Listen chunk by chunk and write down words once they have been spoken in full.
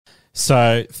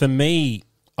So for me,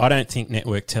 I don't think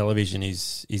network television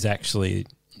is actually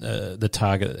the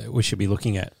target that we should be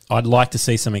looking at. I'd like to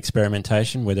see some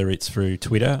experimentation, whether it's through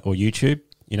Twitter or YouTube.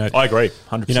 I agree,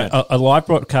 100%. A live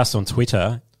broadcast on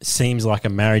Twitter seems like a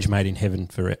marriage made in heaven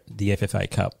for the FFA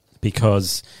Cup,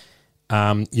 because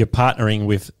you're partnering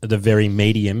with the very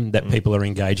medium that people are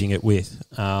engaging it with.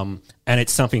 And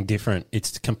it's something different.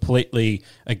 It's completely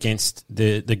against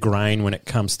the grain when it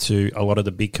comes to a lot of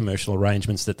the big commercial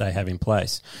arrangements that they have in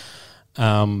place.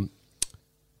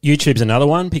 YouTube's another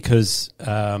one, because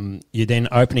you're then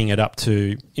opening it up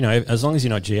to, as long as you're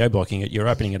not geo-blocking it, you're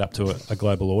opening it up to a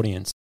global audience.